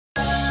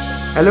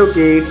Hello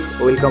kids,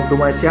 welcome to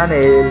my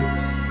channel.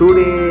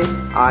 Today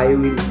I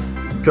will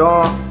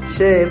draw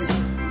shapes.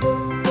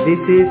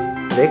 This is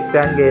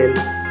rectangle.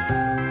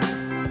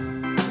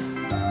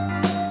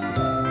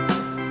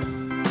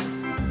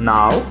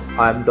 Now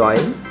I am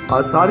drawing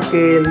a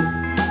circle.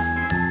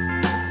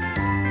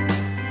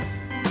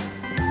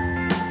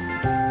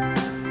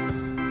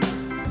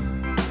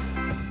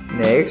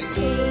 Next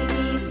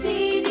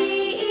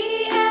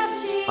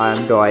I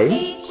am drawing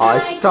a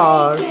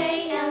star.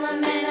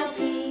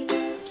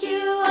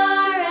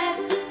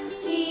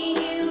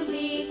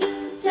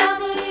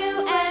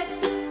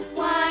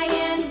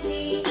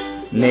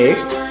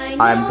 Next,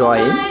 I am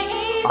drawing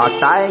a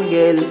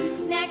triangle.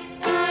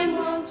 Next time,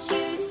 won't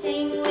you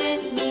sing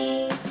with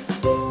me?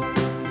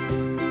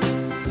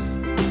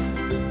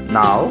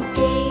 Now,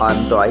 I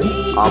am drawing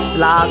a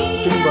plus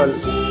symbol.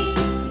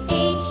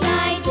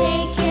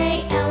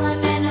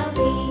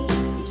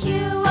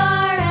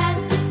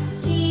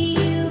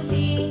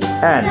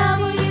 And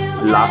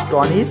last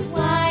one is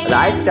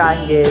right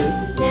triangle.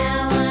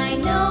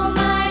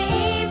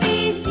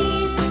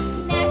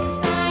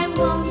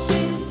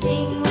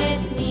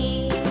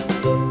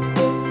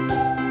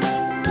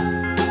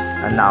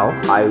 And now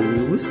I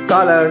will use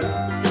color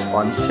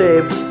on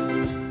shapes.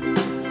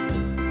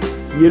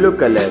 Yellow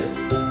color,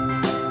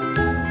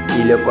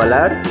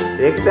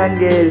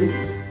 rectangle.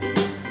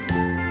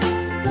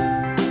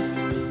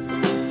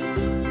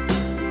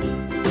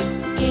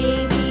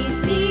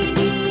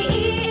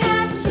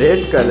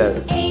 Red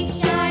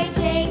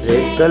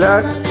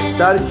color,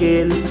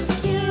 circle.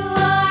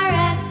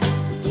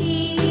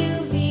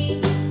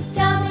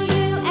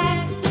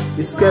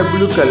 Sky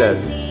blue color,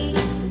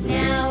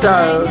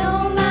 star.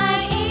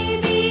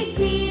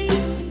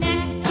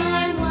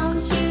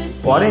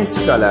 Orange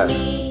color,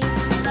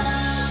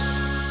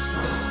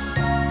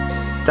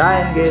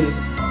 triangle.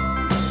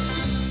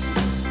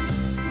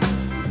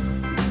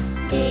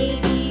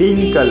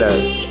 Pink color,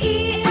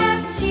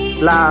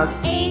 plus.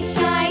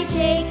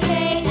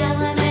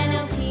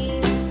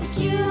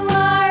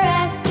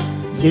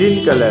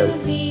 Green color,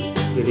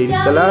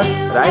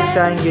 right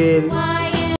triangle.